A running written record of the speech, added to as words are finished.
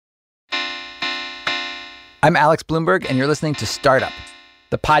I'm Alex Bloomberg, and you're listening to Startup,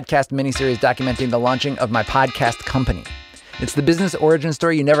 the podcast miniseries documenting the launching of my podcast company. It's the business origin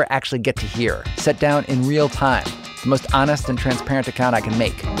story you never actually get to hear, set down in real time. The most honest and transparent account I can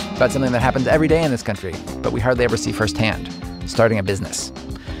make about something that happens every day in this country, but we hardly ever see firsthand, starting a business.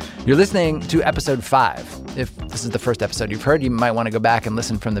 You're listening to episode 5. If this is the first episode you've heard, you might want to go back and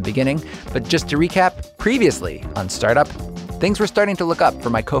listen from the beginning. But just to recap, previously on Startup, things were starting to look up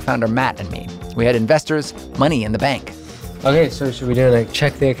for my co-founder Matt and me. We had investors, money in the bank. Okay, so should we do like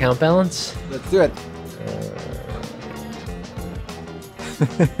check the account balance? Let's do it.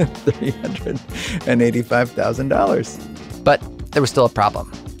 $385,000. But there was still a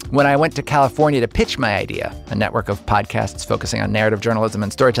problem. When I went to California to pitch my idea, a network of podcasts focusing on narrative journalism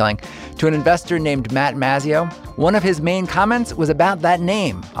and storytelling, to an investor named Matt Mazzio, one of his main comments was about that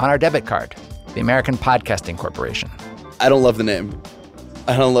name on our debit card, the American Podcasting Corporation. I don't love the name.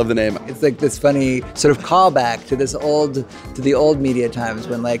 It's like this funny sort of callback to the old media times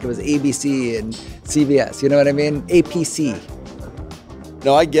when like it was ABC and CBS. You know what I mean? APC.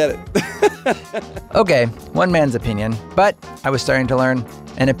 No, I get it. Okay, one man's opinion, but I was starting to learn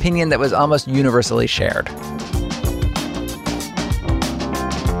an opinion that was almost universally shared.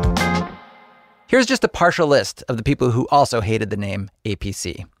 Here's just a partial list of the people who also hated the name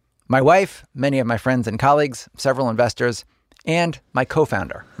APC. My wife, many of my friends and colleagues, several investors, and my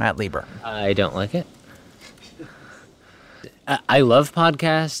co-founder, Matt Lieber. I don't like it. I love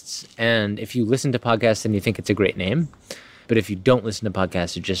podcasts, and if you listen to podcasts, then you think it's a great name. But if you don't listen to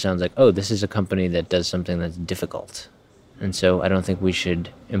podcasts, it just sounds like, oh, this is a company that does something that's difficult. And so I don't think we should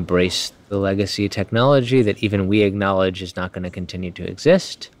embrace the legacy technology that even we acknowledge is not going to continue to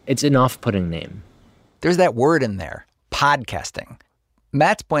exist. It's an off-putting name. There's that word in there, podcasting.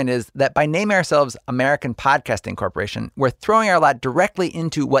 Matt's point is that by naming ourselves American Podcasting Corporation, we're throwing our lot directly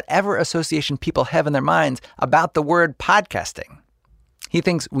into whatever association people have in their minds about the word podcasting. He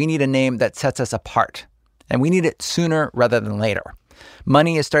thinks we need a name that sets us apart, and we need it sooner rather than later.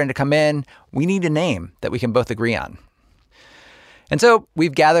 Money is starting to come in. We need a name that we can both agree on. And so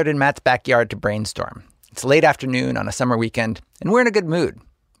we've gathered in Matt's backyard to brainstorm. It's late afternoon on a summer weekend, and we're in a good mood.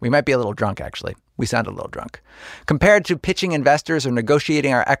 We might be a little drunk, actually. We sound a little drunk. Compared to pitching investors or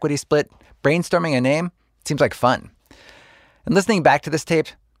negotiating our equity split, brainstorming a name seems like fun. And listening back to this tape,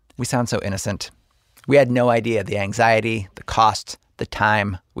 we sound so innocent. We had no idea the anxiety, the cost, the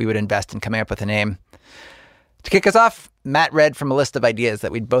time we would invest in coming up with a name. To kick us off, Matt read from a list of ideas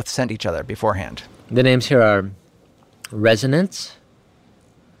that we'd both sent each other beforehand. The names here are Resonance,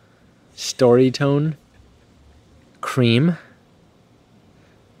 Storytone, Cream.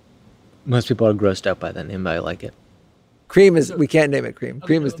 Most people are grossed out by that name, but I like it. Cream is, we can't name it Cream.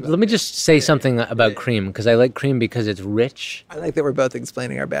 Cream is... Let me just say something about Cream, because I like Cream because it's rich. I like that we're both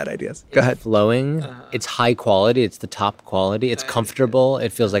explaining our bad ideas. Go ahead. Flowing. It's high quality. It's the top quality. It's comfortable.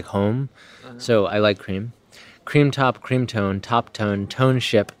 It feels like home. So I like Cream. Cream top, cream tone, top tone, tone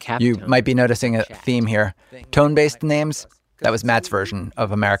ship, cap You tone. might be noticing a theme here. Tone-based names, that was Matt's version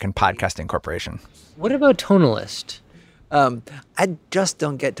of American Podcasting Corporation. What about tonalist? I just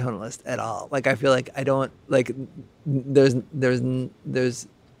don't get tonalist at all. Like, I feel like I don't, like, there's,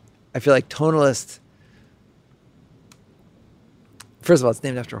 I feel like tonalist, first of all, it's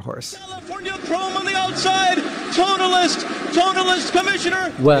named after a horse. California chrome on the outside, tonalist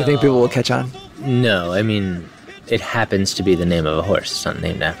commissioner. Well, You think people will catch on? No, I mean, it happens to be the name of a horse. It's not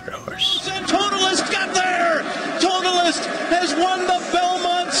named after a horse. Tonalist got there. Tonalist has won the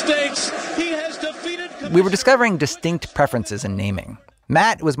Belmont Stakes. He has defeated... We were discovering distinct preferences in naming.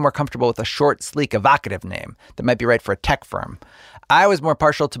 Matt was more comfortable with a short, sleek, evocative name that might be right for a tech firm. I was more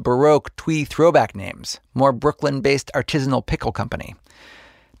partial to Baroque, twee throwback names, more Brooklyn-based artisanal pickle company.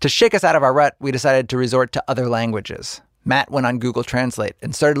 To shake us out of our rut, we decided to resort to other languages. Matt went on Google Translate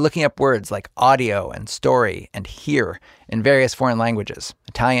and started looking up words like audio and story and hear in various foreign languages,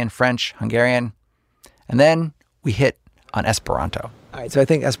 Italian, French, Hungarian. And then we hit on Esperanto. All right, so I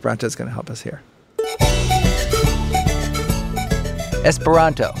think Esperanto is going to help us here.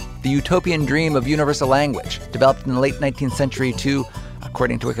 Esperanto, the utopian dream of universal language, developed in the late 19th century to,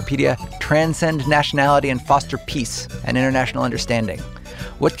 according to Wikipedia, transcend nationality and foster peace and international understanding.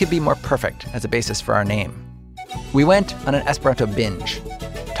 What could be more perfect as a basis for our name? We went on an Esperanto binge.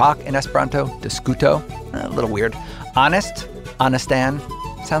 Talk in Esperanto, diskuto, a little weird. Honest, honestan,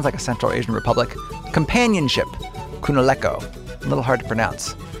 sounds like a Central Asian republic. Companionship, kunaleko, a little hard to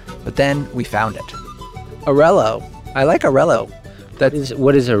pronounce. But then we found it. Arello. I like Arello.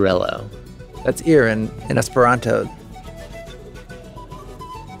 What is Arello? That's ear in Esperanto.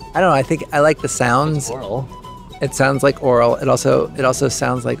 I don't know. I think I like the sounds. Oral. It sounds like oral. It also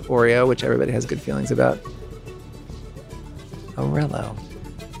sounds like Oreo, which everybody has good feelings about. Orello.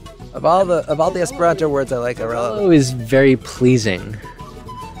 Of all the Esperanto words, I like Orello. Orello is very pleasing.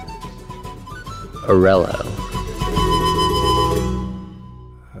 Orello.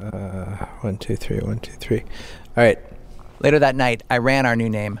 1, 2, 3, 1, 2, 3. All right. Later that night, I ran our new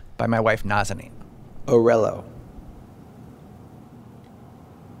name by my wife Nazanin. Orello.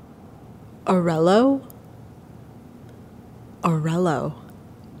 Orello? Orello.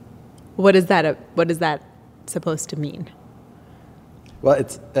 What is that supposed to mean? Well,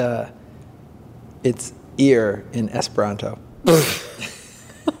 it's ear in Esperanto.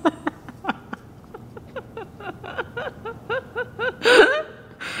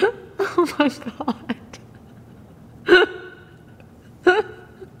 Oh my God.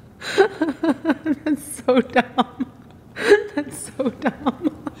 That's so dumb. That's so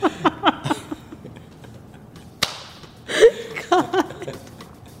dumb. God.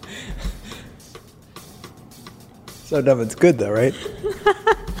 So dumb, it's good though, right?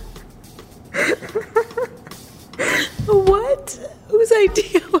 What? Whose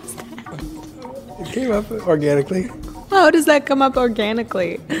idea was that? It came up organically. How does that come up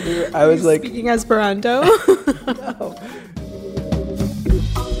organically? I was like, Speaking Esperanto? no.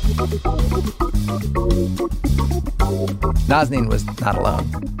 Nazanin was not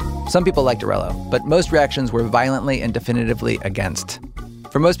alone. Some people liked Orello, but most reactions were violently and definitively against.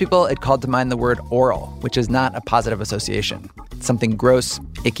 For most people, it called to mind the word oral, which is not a positive association. It's something gross,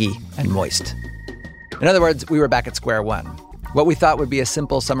 icky, and moist. In other words, we were back at square one. What we thought would be a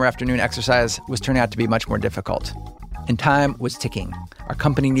simple summer afternoon exercise was turning out to be much more difficult. And time was ticking. Our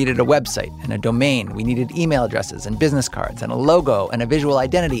company needed a website and a domain. We needed email addresses and business cards and a logo and a visual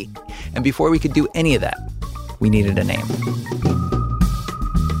identity. And before we could do any of that, we needed a name.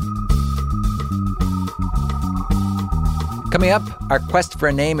 Coming up, our quest for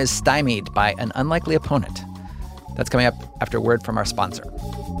a name is stymied by an unlikely opponent. That's coming up after a word from our sponsor.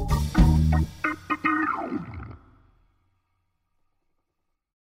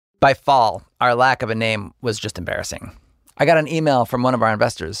 By fall, our lack of a name was just embarrassing. I got an email from one of our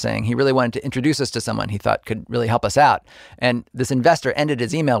investors saying he really wanted to introduce us to someone he thought could really help us out. And this investor ended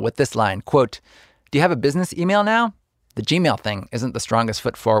his email with this line, quote, "Do you have a business email now? The Gmail thing isn't the strongest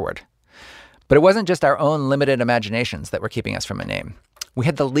foot forward." But it wasn't just our own limited imaginations that were keeping us from a name. We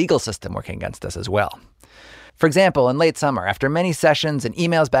had the legal system working against us as well. For example, in late summer, after many sessions and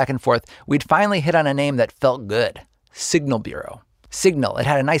emails back and forth, we'd finally hit on a name that felt good. Signal Bureau. Signal. It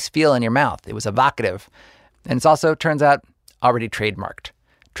had a nice feel in your mouth. It was evocative. And it's also, turns out, already trademarked.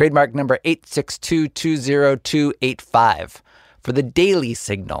 Trademark number 862202285 for the Daily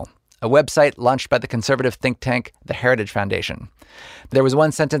Signal, a website launched by the conservative think tank, the Heritage Foundation. There was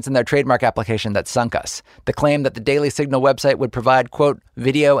one sentence in their trademark application that sunk us. The claim that the Daily Signal website would provide, quote,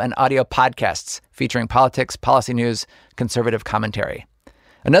 video and audio podcasts featuring politics, policy news, conservative commentary.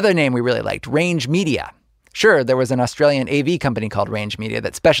 Another name we really liked, Range Media. Sure, there was an Australian AV company called Range Media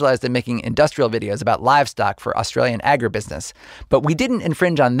that specialized in making industrial videos about livestock for Australian agribusiness. But we didn't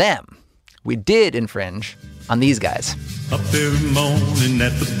infringe on them. We did infringe on these guys. Up every morning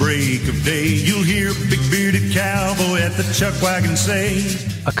at the break of day, you'll hear a big bearded cowboy at the chuck wagon say,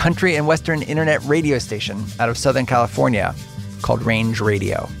 A country and western internet radio station out of Southern California called Range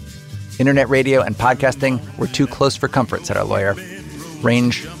Radio. Internet radio and podcasting were too close for comfort, said our lawyer.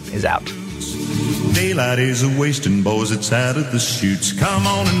 Range is out. daylight is a wasting, boys, it's out of the chutes. Come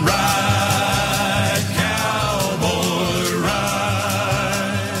on and ride, cowboy,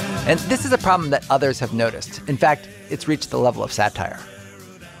 ride. And this is a problem that others have noticed. In fact, it's reached the level of satire.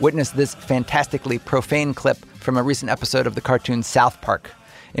 Witness this fantastically profane clip from a recent episode of the cartoon South Park,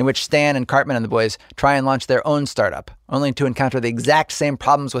 in which Stan and Cartman and the boys try and launch their own startup, only to encounter the exact same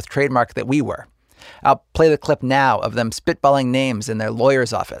problems with trademark that we were. I'll play the clip now of them spitballing names in their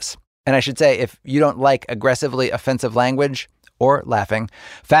lawyer's office. And I should say, if you don't like aggressively offensive language or laughing,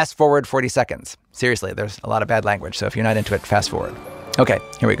 fast forward 40 seconds. Seriously, there's a lot of bad language, so if you're not into it, fast forward. Okay,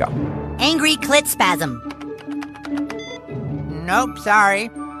 here we go. Angry clit spasm. Nope, sorry.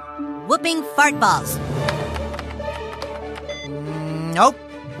 Whooping fart balls. Nope,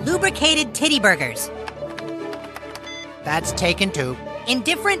 Lubricated titty burgers. that's taken too.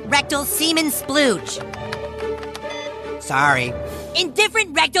 Indifferent rectal semen splooge. Sorry.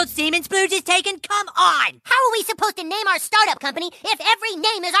 Indifferent rectal semen splooge is taken? Come on! How are we supposed to name our startup company if every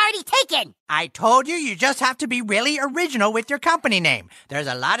name is already taken? I told you, you just have to be really original with your company name. There's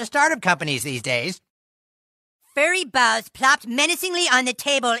a lot of startup companies these days. Furry Buzz plopped menacingly on the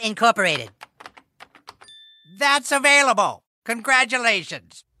table, Incorporated. That's available.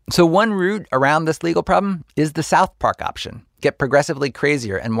 Congratulations. So one route around this legal problem is the South Park option. Get progressively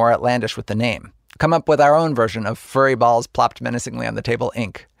crazier and more outlandish with the name. come up with our own version of furry balls plopped menacingly on the table,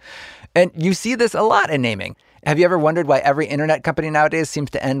 Inc. And you see this a lot in naming. Have you ever wondered why every internet company nowadays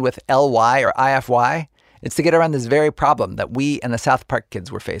seems to end with LY or IFY? It's to get around this very problem that we and the South Park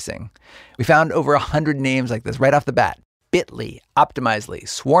kids were facing. We found over 100 names like this right off the bat. Bitly, Optimizely,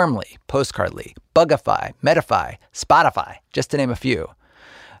 Swarmly, Postcardly, Bugify, Metafy, Spotify, just to name a few.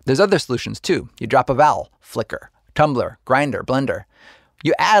 There's other solutions too. You drop a vowel, Flickr, Tumblr, Grindr, Blender.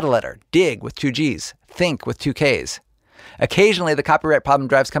 You add a letter, Dig with 2 Gs, Think with 2 Ks. Occasionally, the copyright problem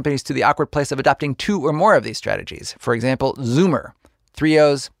drives companies to the awkward place of adopting 2 or more of these strategies. For example, Zoomer, 3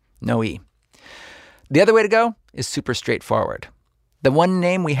 O's, no E. The other way to go is super straightforward. The one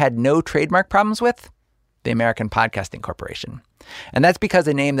name we had no trademark problems with? The American Podcasting Corporation. And that's because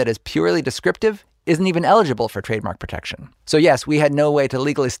a name that is purely descriptive isn't even eligible for trademark protection. So yes, we had no way to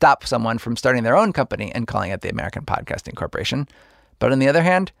legally stop someone from starting their own company and calling it the American Podcasting Corporation. But on the other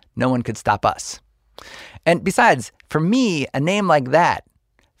hand, no one could stop us. And besides, for me, a name like that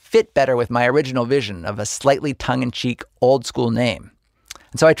fit better with my original vision of a slightly tongue-in-cheek, old-school name.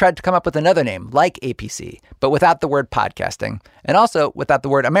 And so I tried to come up with another name, like APC, but without the word podcasting, and also without the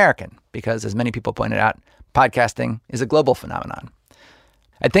word American, because as many people pointed out, podcasting is a global phenomenon.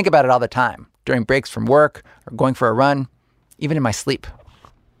 I think about it all the time, during breaks from work, or going for a run, even in my sleep.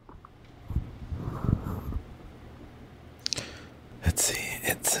 Let's see,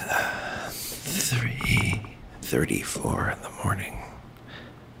 it's 3:34 in the morning.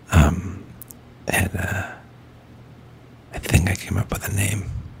 I think I came up with a name.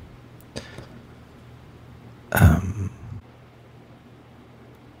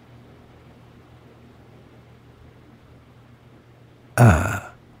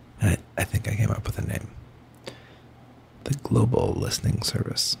 I think I came up with a name. The Global Listening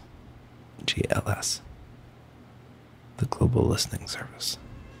Service. GLS. The Global Listening Service.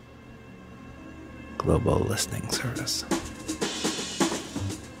 Global Listening Service.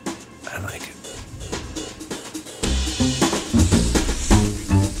 I like it.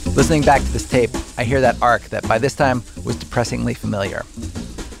 Listening back to this tape, I hear that arc that by this time was depressingly familiar.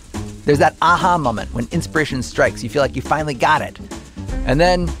 There's that aha moment when inspiration strikes. You feel like you finally got it. And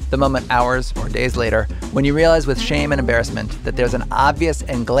then the moment hours or days later when you realize with shame and embarrassment that there's an obvious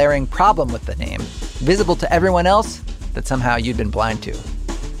and glaring problem with the name, visible to everyone else, that somehow you'd been blind to.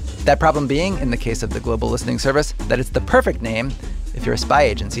 That problem being, in the case of the Global Listening Service, that it's the perfect name if you're a spy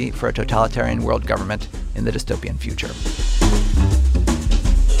agency for a totalitarian world government in the dystopian future.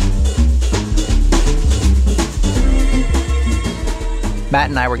 Matt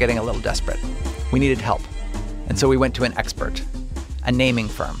and I were getting a little desperate. We needed help. And so we went to an expert, a naming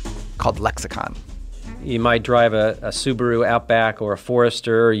firm called Lexicon. You might drive a Subaru Outback or a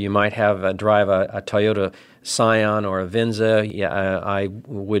Forester. You might drive a Toyota Scion or a Venza. I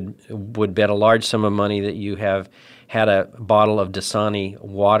would bet a large sum of money that you have had a bottle of Dasani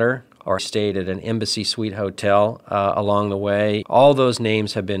water or stayed at an Embassy Suite hotel along the way. All those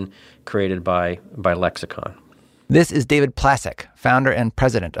names have been created by Lexicon. This is David Plasek, founder and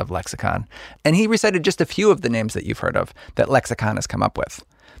president of Lexicon, and he recited just a few of the names that you've heard of that Lexicon has come up with.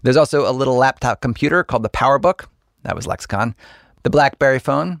 There's also a little laptop computer called the PowerBook. That was Lexicon. The BlackBerry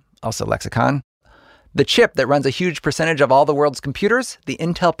phone, also Lexicon. The chip that runs a huge percentage of all the world's computers, the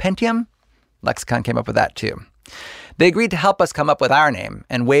Intel Pentium, Lexicon came up with that too. They agreed to help us come up with our name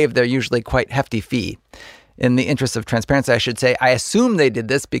and waive their usually quite hefty fee. In the interest of transparency, I should say, I assume they did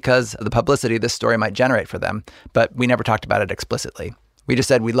this because of the publicity this story might generate for them, but we never talked about it explicitly. We just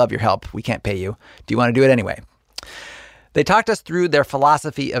said, we love your help. We can't pay you. Do you want to do it anyway? They talked us through their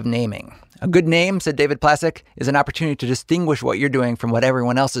philosophy of naming. A good name, said David Plasek, is an opportunity to distinguish what you're doing from what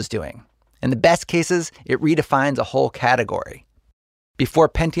everyone else is doing. In the best cases, it redefines a whole category. Before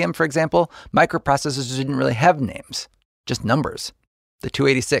Pentium, for example, microprocessors didn't really have names, just numbers. The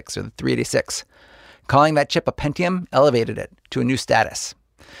 286 or the 386. Calling that chip a Pentium elevated it to a new status.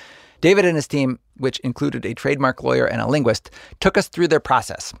 David and his team, which included a trademark lawyer and a linguist, took us through their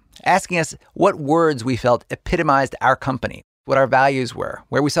process, asking us what words we felt epitomized our company, what our values were,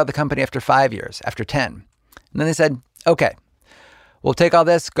 where we saw the company after 5 years, after 10. And then they said, okay, we'll take all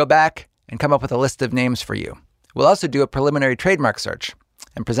this, go back, and come up with a list of names for you. We'll also do a preliminary trademark search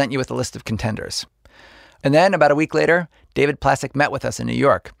and present you with a list of contenders. And then about a week later, David Plasek met with us in New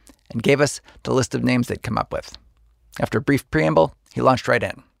York and gave us the list of names they'd come up with. After a brief preamble, he launched right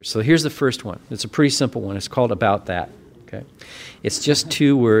in. So here's the first one. It's a pretty simple one. It's called About That. Okay, it's just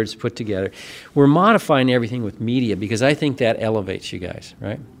 2 words put together. We're modifying everything with media because I think that elevates you guys,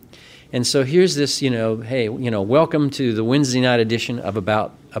 right? And so here's this, hey, welcome to the Wednesday night edition of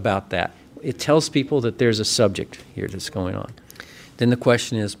About That. It tells people that there's a subject here that's going on. Then the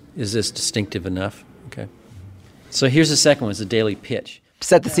question is this distinctive enough? Okay. So here's the second one, it's a daily pitch. To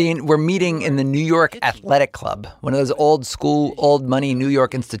set the scene, we're meeting in the New York Athletic Club, one of those old school, old money New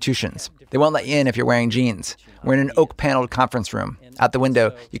York institutions. They won't let you in if you're wearing jeans. We're in an oak-paneled conference room. Out the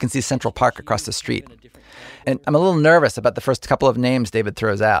window, you can see Central Park across the street. And I'm a little nervous about the first couple of names David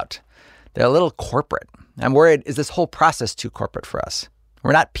throws out. They're a little corporate. I'm worried, is this whole process too corporate for us?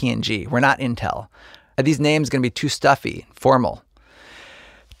 We're not P&G. We're not Intel. Are these names going to be too stuffy, formal?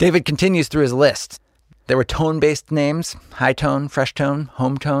 David continues through his list. There were tone-based names, high tone, fresh tone,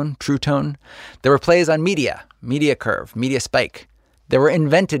 home tone, true tone. There were plays on media, media curve, media spike. There were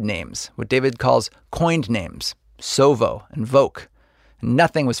invented names, what David calls coined names, Sovo and Voke.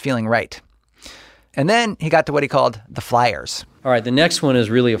 Nothing was feeling right. And then he got to what he called the flyers. All right, the next one is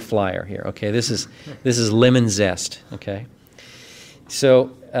really a flyer here, okay? This is lemon zest, okay?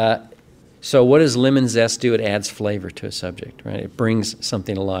 So what does lemon zest do? It adds flavor to a subject, right? It brings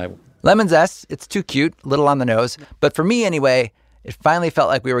something alive. Lemon zest, it's too cute, a little on the nose. But for me anyway, it finally felt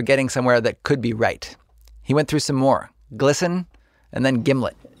like we were getting somewhere that could be right. He went through some more. Glisten, and then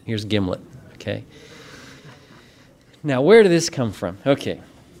Gimlet. Here's Gimlet, okay? Now, where did this come from? Okay.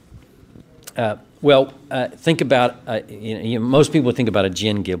 Think about, most people think about a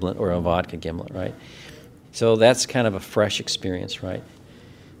gin gimlet or a vodka gimlet, right? So that's kind of a fresh experience, right?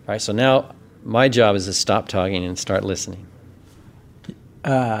 All right, so now my job is to stop talking and start listening.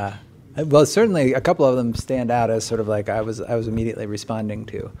 Well, certainly a couple of them stand out as sort of like I was immediately responding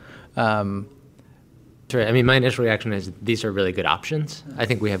to. Right. I mean, my initial reaction is these are really good options. I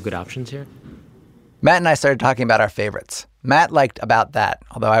think we have good options here. Matt and I started talking about our favorites. Matt liked About That,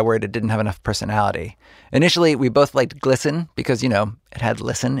 although I worried it didn't have enough personality. Initially, we both liked Glisten because, it had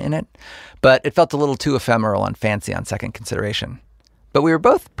listen in it. But it felt a little too ephemeral and fancy on second consideration. But we were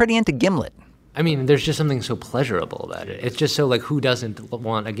both pretty into Gimlet. I mean, there's just something so pleasurable about it. It's just so like, who doesn't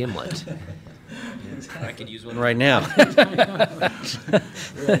want a gimlet? I could use one right now.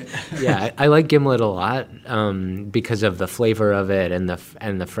 Yeah, I like Gimlet a lot because of the flavor of it and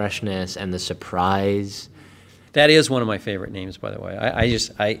the freshness and the surprise. That is one of my favorite names, by the way.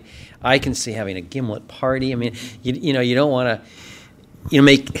 I can see having a Gimlet party. I mean, you don't want to,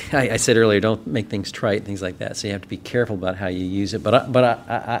 make. I said earlier, don't make things trite, things like that. So you have to be careful about how you use it. But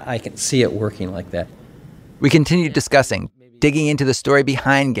I can see it working like that. We continued discussing, digging into the story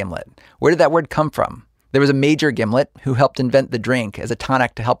behind Gimlet. Where did that word come from? There was a major Gimlet who helped invent the drink as a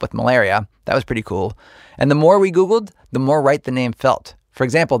tonic to help with malaria. That was pretty cool. And the more we Googled, the more right the name felt. For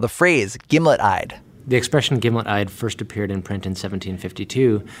example, the phrase gimlet-eyed. The expression gimlet-eyed first appeared in print in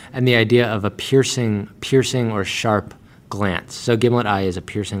 1752, and the idea of a piercing or sharp glance. So gimlet eye is a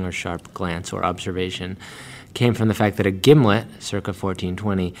piercing or sharp glance or observation. Came from the fact that a gimlet, circa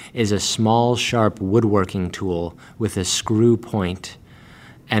 1420, is a small, sharp woodworking tool with a screw point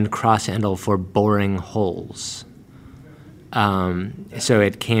and cross handle for boring holes. So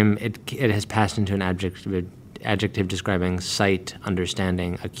it has passed into an adjective describing sight,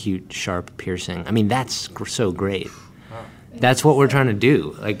 understanding, acute, sharp, piercing. I mean, that's so great. That's what we're trying to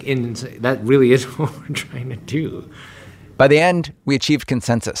do. That really is what we're trying to do. By the end, we achieved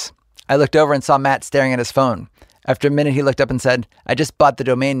consensus. I looked over and saw Matt staring at his phone. After a minute, he looked up and said, I just bought the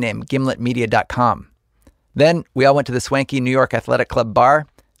domain name gimletmedia.com. Then we all went to the swanky New York Athletic Club bar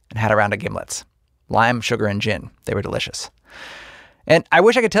and had a round of gimlets. Lime, sugar, and gin. They were delicious. And I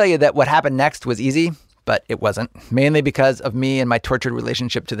wish I could tell you that what happened next was easy, but it wasn't, mainly because of me and my tortured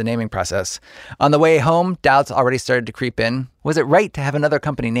relationship to the naming process. On the way home, doubts already started to creep in. Was it right to have another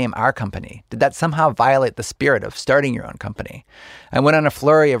company name our company? Did that somehow violate the spirit of starting your own company? I went on a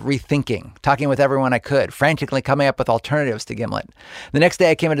flurry of rethinking, talking with everyone I could, frantically coming up with alternatives to Gimlet. The next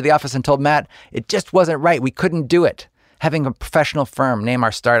day I came into the office and told Matt, it just wasn't right. We couldn't do it. Having a professional firm name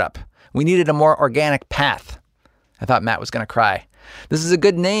our startup. We needed a more organic path. I thought Matt was going to cry. This is a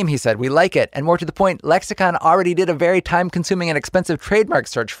good name, he said. We like it. And more to the point, Lexicon already did a very time-consuming and expensive trademark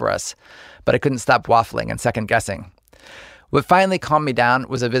search for us. But I couldn't stop waffling and second-guessing. What finally calmed me down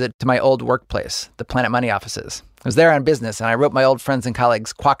was a visit to my old workplace, the Planet Money offices. I was there on business, and I wrote my old friends and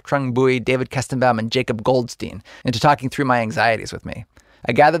colleagues Kwok Trung Bui, David Kestenbaum, and Jacob Goldstein into talking through my anxieties with me.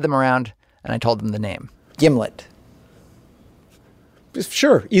 I gathered them around, and I told them the name. Gimlet.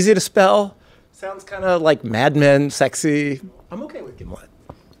 Sure, easy to spell. Sounds kind of like Mad Men, sexy. I'm okay with Gimlet.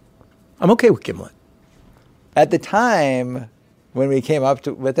 At the time, when we came up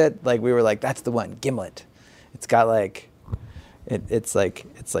with it, we were like, that's the one, Gimlet. It's got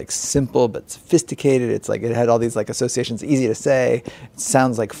it's simple but sophisticated. It's like it had all these associations, easy to say. It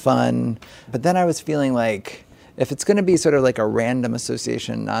sounds like fun. But then I was feeling like if it's going to be sort of like a random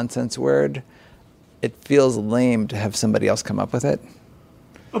association nonsense word, it feels lame to have somebody else come up with it.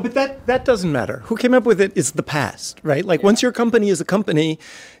 Oh, but that doesn't matter. Who came up with it is the past, right? Like, once your company is a company,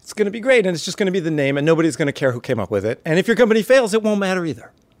 it's going to be great, and it's just going to be the name, and nobody's going to care who came up with it. And if your company fails, it won't matter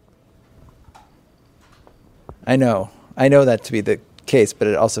either. I know that to be the case, but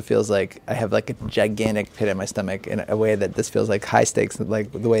it also feels like I have like a gigantic pit in my stomach in a way that this feels like high stakes,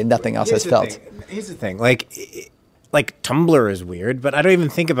 like the way nothing else has felt. Here's the thing, like Tumblr is weird, but I don't even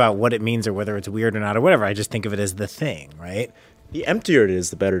think about what it means or whether it's weird or not or whatever. I just think of it as the thing, right? The emptier it is,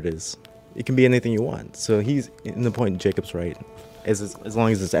 the better it is. It can be anything you want. So he's in the point. Jacob's right. As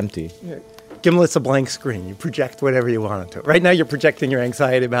long as it's empty. Yeah. Gimlet's a blank screen. You project whatever you want into it. Right now, you're projecting your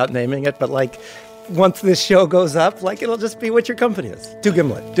anxiety about naming it, but like, once this show goes up, like, it'll just be what your company is. Do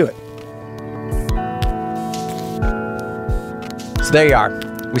Gimlet. Do it. So there you are.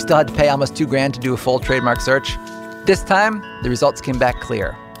 We still had to pay almost $2,000 to do a full trademark search. This time, the results came back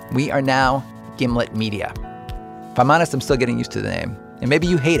clear. We are now Gimlet Media. If I'm honest, I'm still getting used to the name. And maybe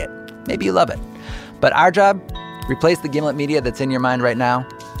you hate it. Maybe you love it. But our job, replace the Gimlet Media that's in your mind right now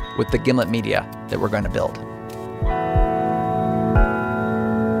with the Gimlet Media that we're going to build.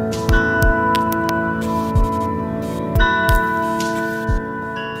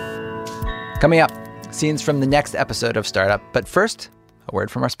 Coming up, scenes from the next episode of Startup. But first, a word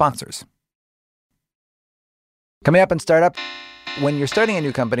from our sponsors. Coming up in Startup, when you're starting a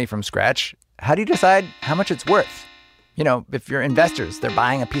new company from scratch, how do you decide how much it's worth? You know, if your investors, they're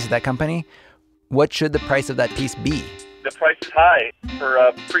buying a piece of that company, what should the price of that piece be? The price is high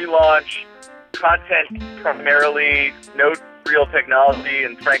for pre-launch content, primarily no real technology,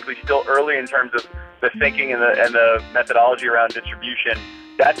 and frankly still early in terms of the thinking and the methodology around distribution.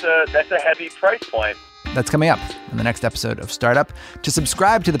 That's a heavy price point. That's coming up in the next episode of Startup. To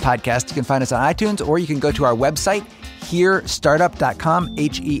subscribe to the podcast, you can find us on iTunes, or you can go to our website, hearstartup.com,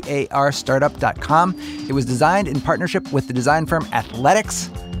 HEAR startup.com. It was designed in partnership with the design firm Athletics,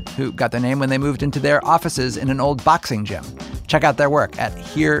 who got their name when they moved into their offices in an old boxing gym. Check out their work at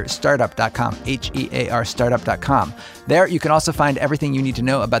hearstartup.com, HEAR startup.com. There, you can also find everything you need to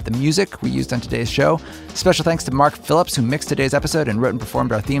know about the music we used on today's show. Special thanks to Mark Phillips, who mixed today's episode and wrote and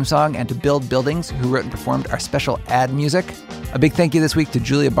performed our theme song, and to Build Buildings, who wrote and performed our special ad music. A big thank you this week to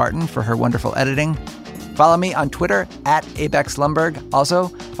Julia Barton for her wonderful editing. Follow me on Twitter at Abex Lumberg. Also,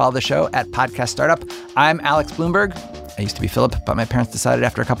 follow the show at Podcast Startup. I'm Alex Bloomberg. I used to be Philip, but my parents decided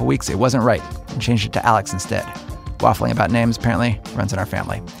after a couple weeks it wasn't right and changed it to Alex instead. Waffling about names apparently runs in our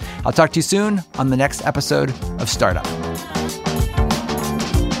family. I'll talk to you soon on the next episode of Startup.